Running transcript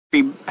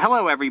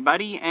Hello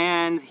everybody,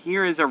 and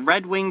here is a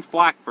red-winged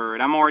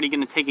blackbird. I'm already going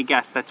to take a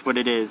guess that's what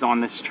it is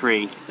on this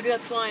tree. Look at that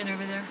flying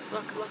over there.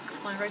 Look, it's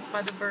flying right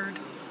by the bird.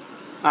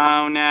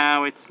 Oh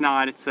no, it's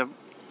not. It's a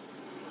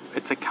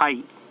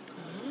kite.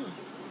 Oh.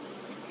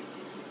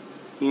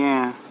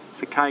 Yeah,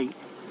 it's a kite.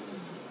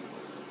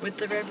 With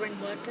the red-winged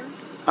blackbird?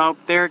 Oh,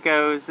 there it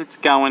goes. It's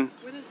going.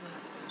 What is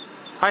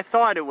that? I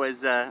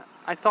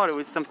thought it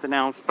was something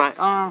else, but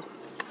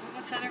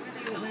What's that over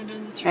there that landed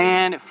on the tree?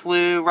 and it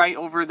flew right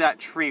over that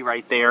tree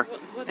right there.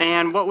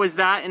 And what was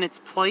that in its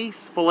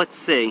place? Well, let's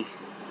see.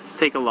 Let's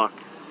take a look.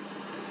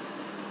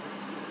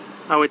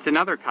 Oh, it's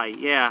another kite.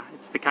 Yeah,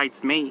 it's the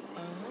kite's mate.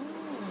 Oh.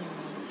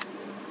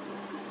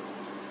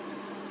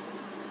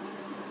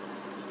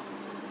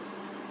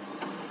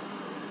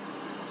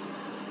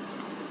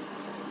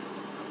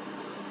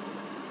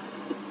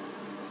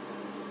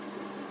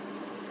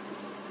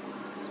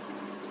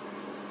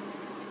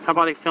 How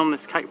about I film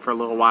this kite for a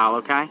little while,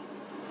 okay?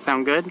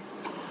 Sound good?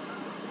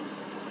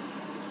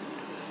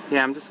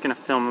 Yeah, I'm just gonna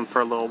film him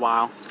for a little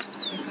while.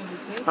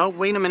 Oh,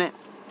 wait a minute.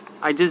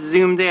 I just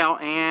zoomed out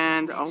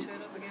and oh.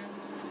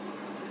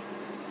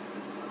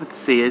 Let's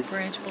see,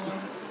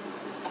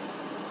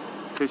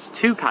 there's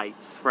two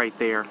kites right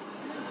there.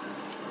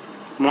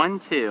 1,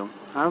 2.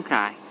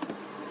 Okay.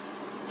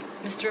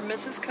 Mr. and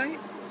Mrs. Kite?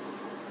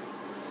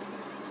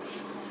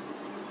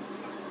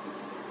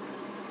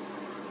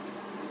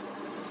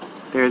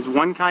 There's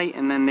one kite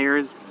and then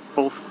there's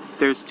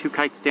two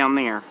kites down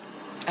there.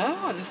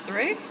 Oh, there's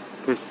 3?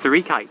 There's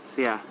 3 kites,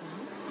 yeah.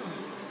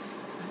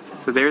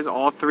 So there's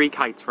all 3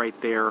 kites right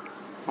there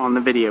on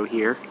the video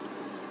here.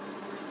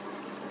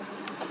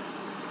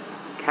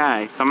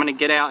 Okay, so I'm going to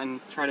get out and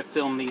try to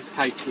film these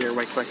kites here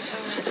right quick.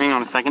 Hang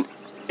on a second.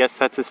 Guess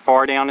that's as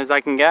far down as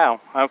I can go.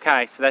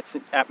 Okay, so that's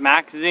at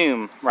max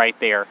zoom right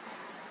there.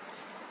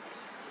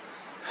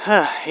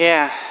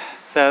 Yeah,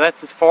 so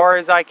that's as far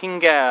as I can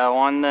go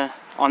on the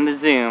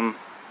zoom.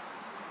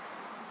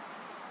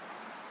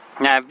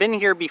 Now, I've been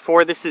here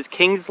before. This is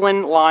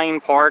Kingland Line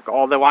Park,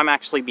 although I'm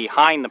actually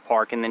behind the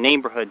park in the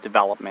neighborhood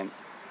development.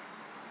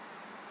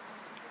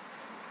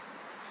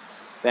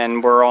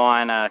 And we're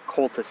on a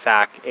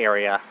cul-de-sac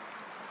area.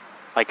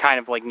 Kind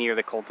of near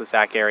the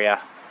cul-de-sac area.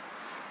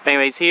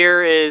 Anyways,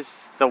 here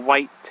is the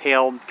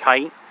white-tailed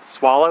kite.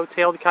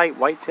 Swallow-tailed kite?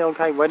 White-tailed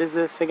kite? What is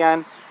this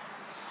again?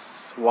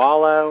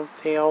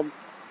 Swallow-tailed?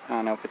 I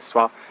don't know if it's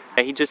swallow.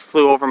 Okay, he just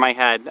flew over my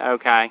head.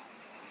 Okay.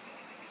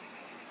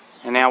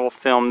 And now we'll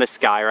film this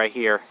guy right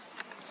here.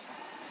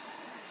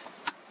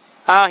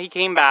 Oh, he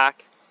came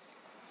back.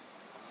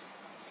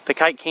 The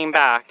kite came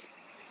back.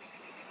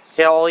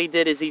 Yeah, all he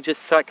did is he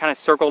just kind of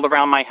circled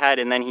around my head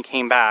and then he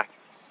came back.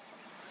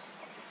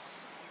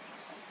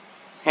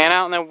 And I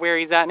don't know where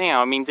he's at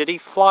now. I mean, did he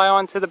fly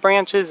onto the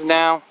branches?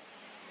 No.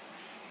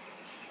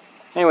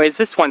 Anyways,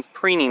 this one's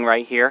preening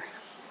right here.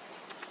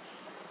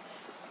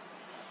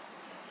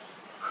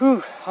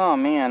 Whew. Oh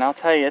man, I'll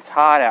tell you, it's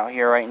hot out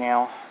here right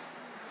now.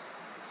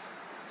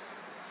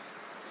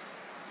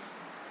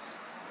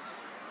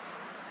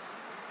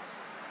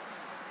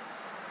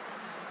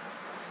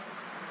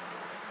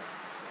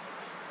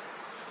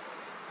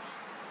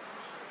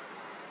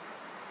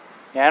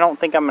 Yeah, I don't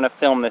think I'm going to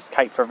film this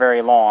kite for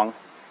very long.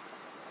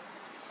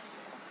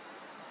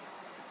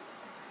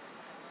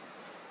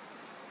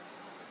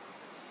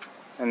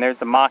 And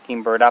there's a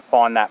mockingbird up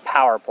on that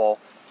power pole.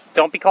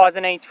 Don't be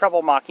causing any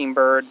trouble,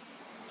 mockingbird.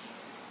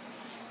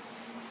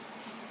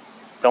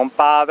 Don't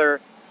bother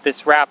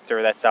this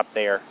raptor that's up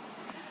there.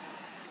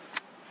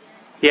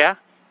 Yeah?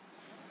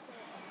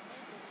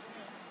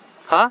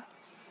 Huh?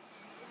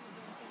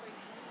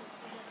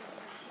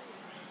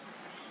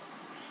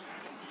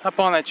 Up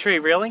on that tree,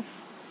 really?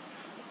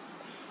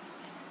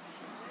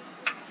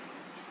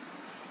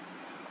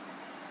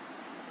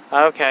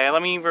 Okay,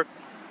 let me...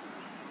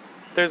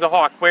 There's a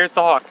hawk. Where's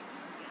the hawk?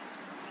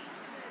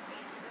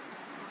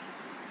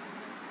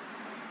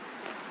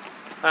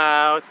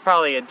 Oh, it's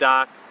probably a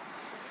duck.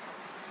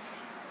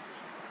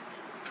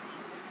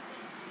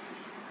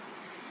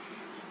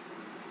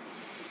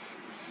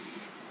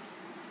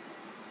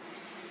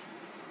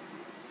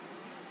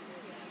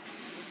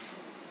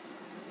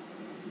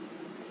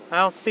 I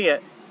don't see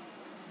it.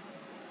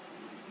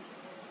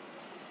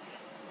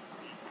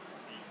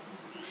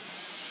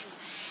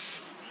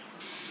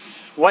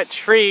 What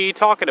tree are you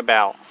talking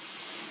about?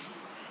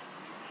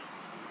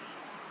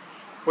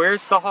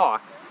 Where's the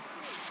hawk?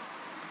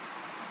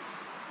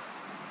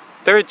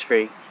 3rd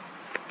tree.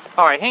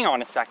 Alright, hang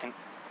on a second.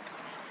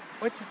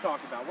 What you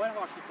talking about? What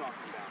hawk you talking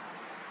about?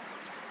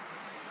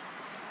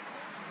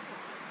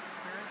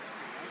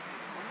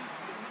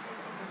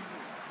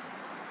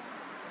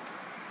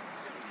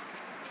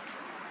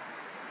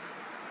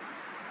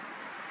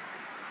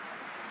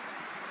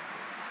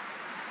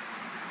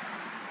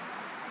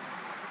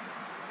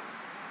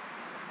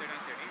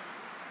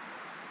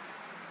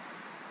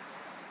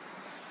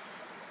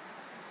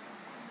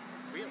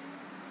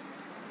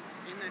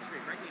 In that tree,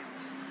 right here.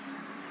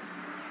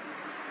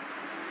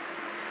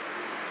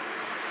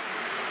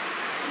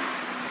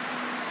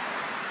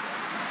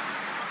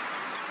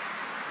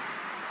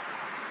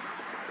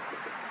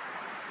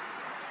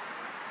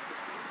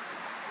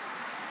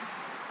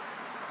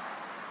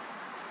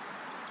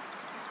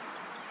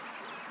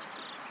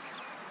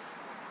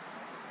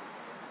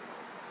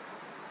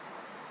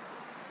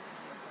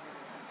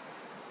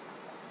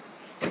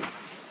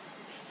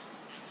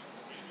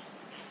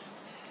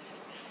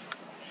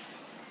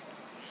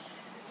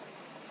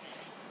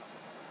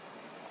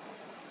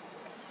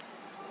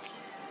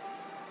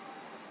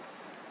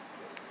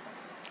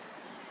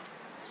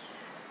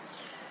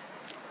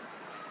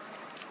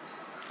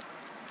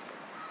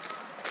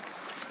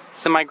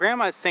 So my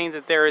grandma is saying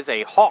that there is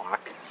a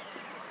hawk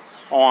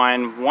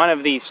on one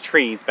of these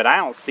trees, but I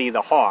don't see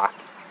the hawk.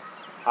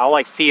 All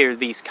I see are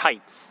these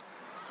kites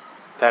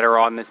that are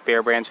on this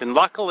bare branch, and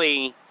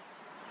luckily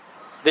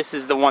this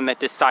is the one that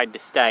decided to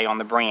stay on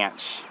the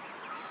branch.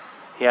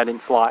 He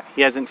hasn't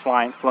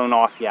flown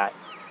off yet.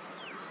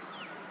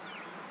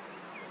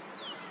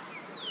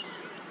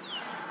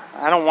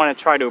 I don't want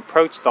to try to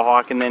approach the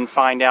hawk and then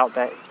find out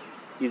that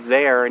he's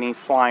there and he's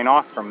flying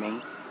off from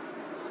me.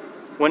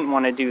 Wouldn't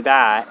want to do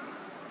that.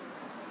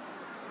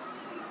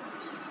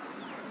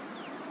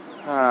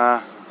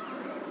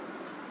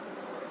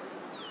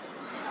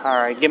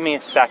 Alright, give me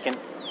a second.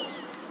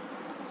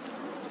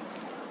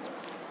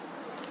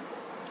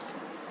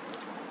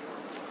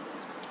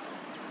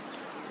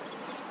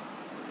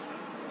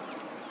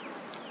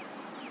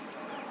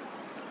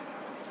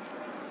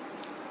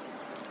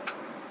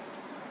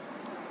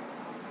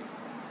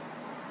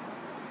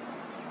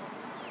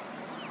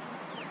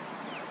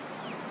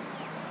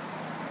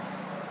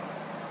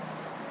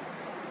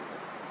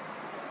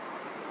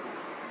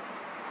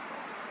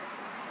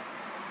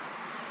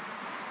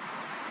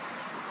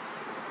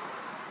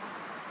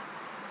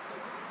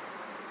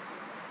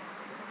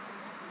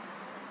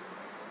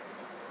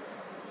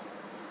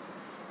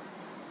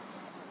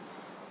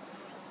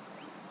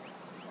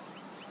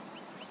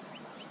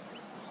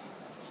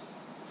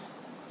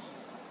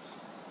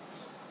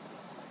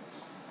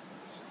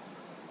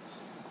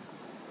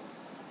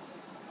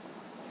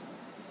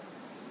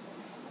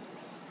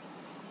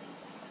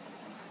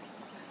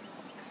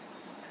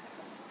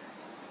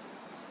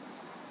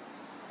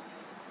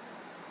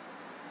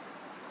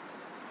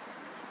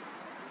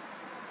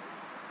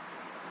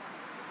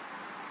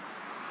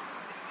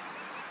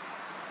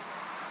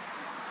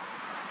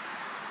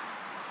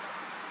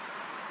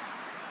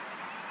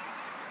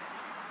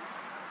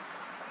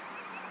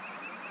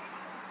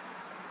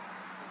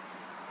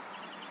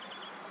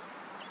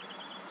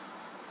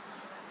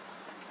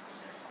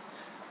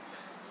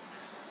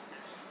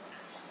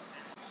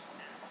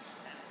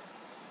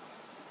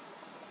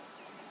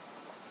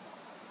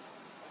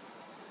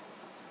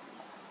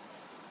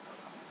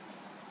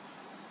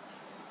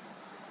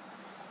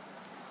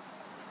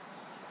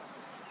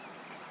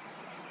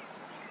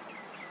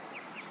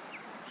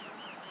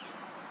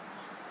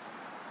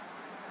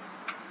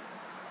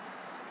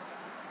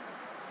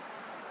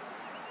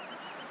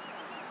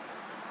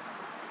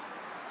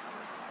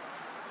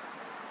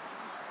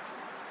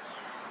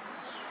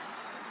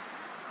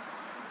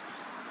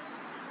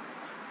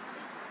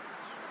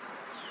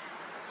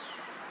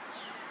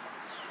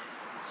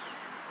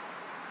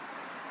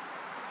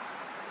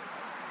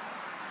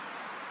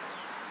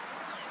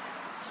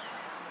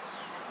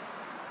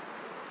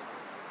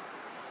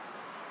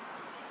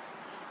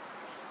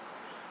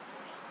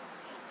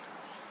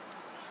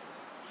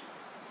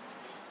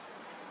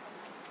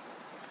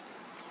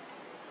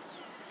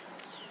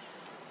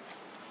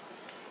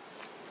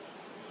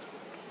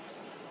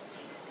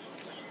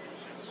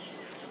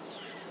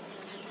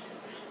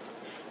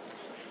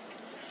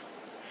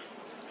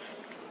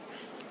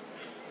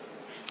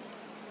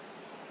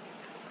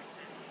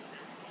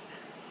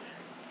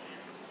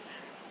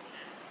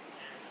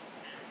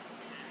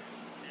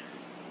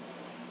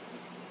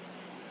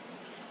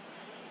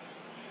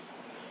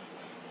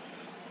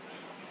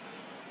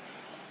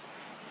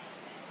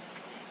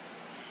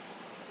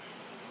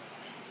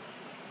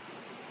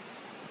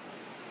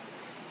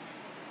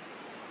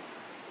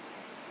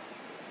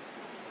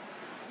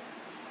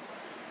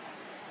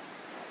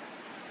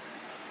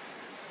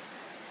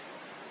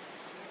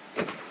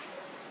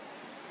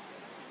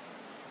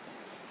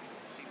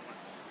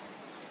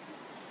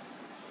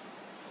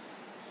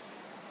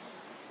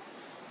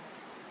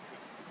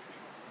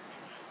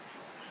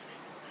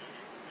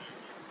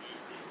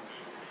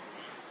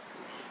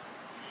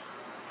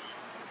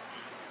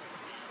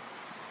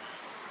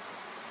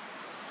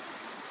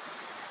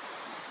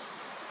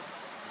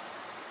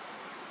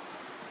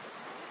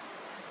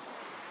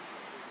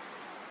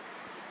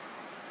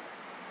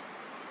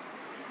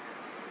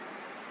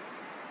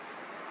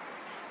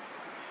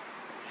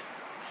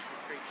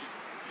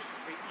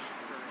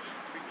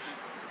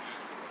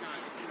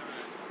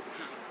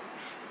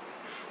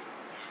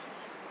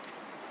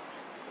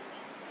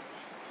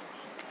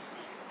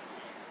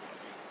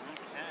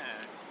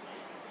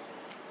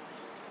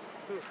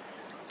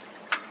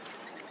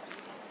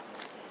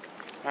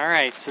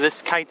 Alright, so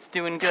this kite's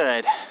doing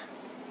good.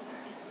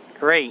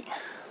 Great.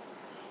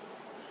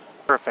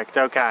 Perfect,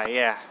 okay,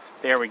 yeah.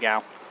 There we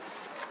go.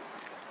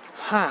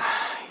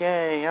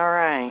 Yay,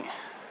 alright.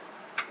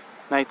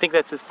 And I think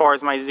that's as far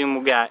as my zoom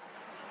will get.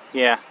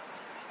 Yeah.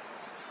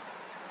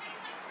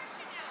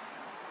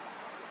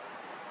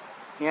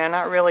 Yeah,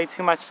 not really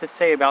too much to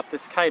say about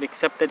this kite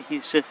except that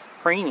he's just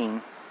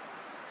preening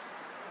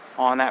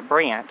on that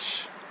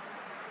branch.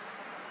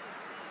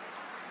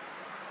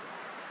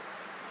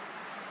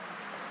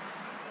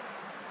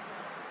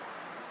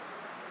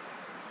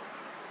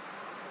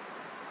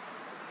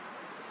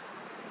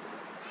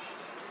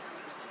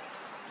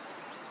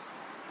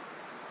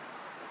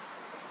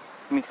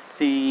 Let me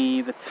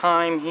see the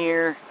time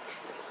here.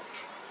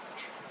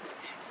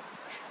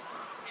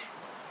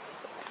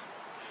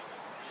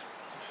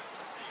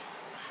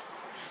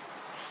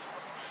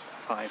 It's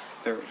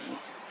 5:30.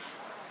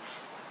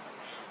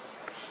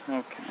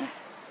 Okay.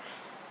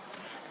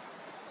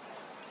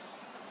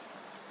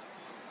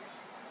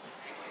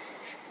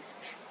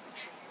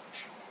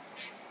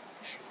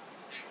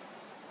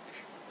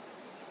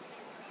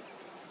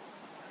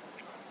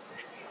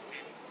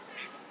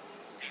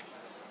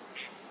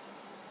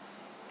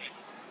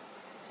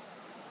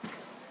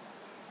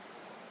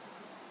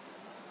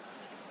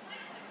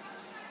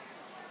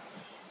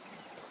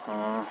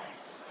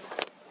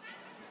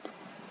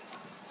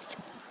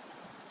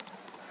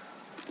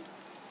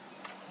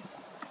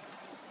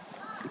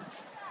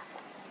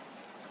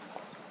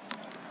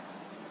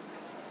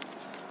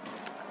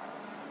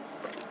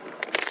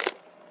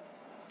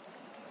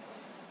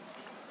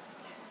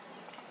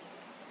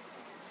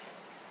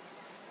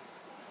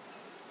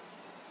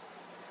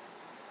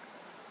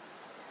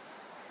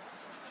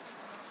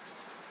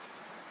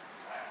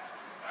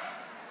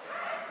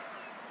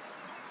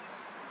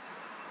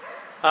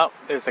 Oh,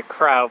 there's a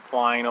crow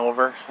flying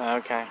over.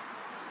 Okay.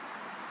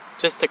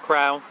 Just a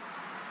crow.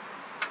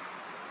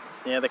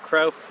 Yeah, the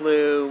crow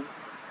flew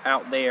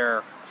out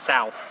there,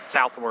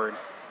 southward.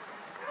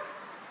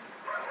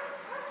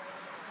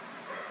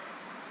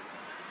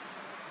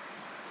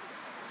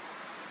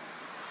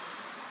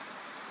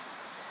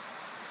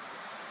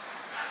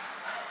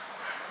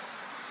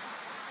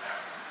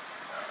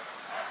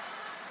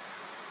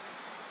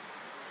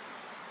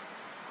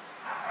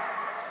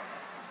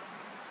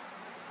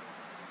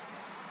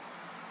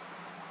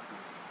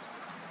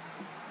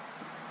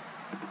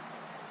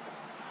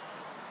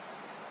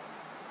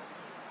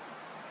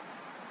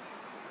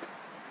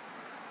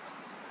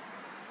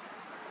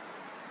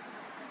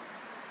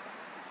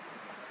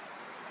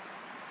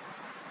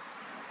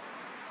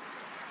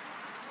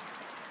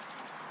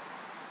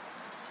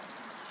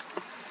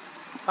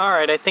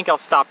 Alright, I think I'll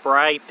stop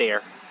right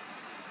there.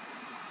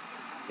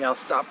 Yeah, I'll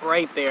stop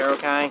right there,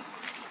 okay?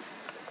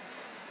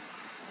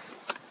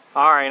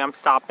 Alright, I'm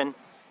stopping.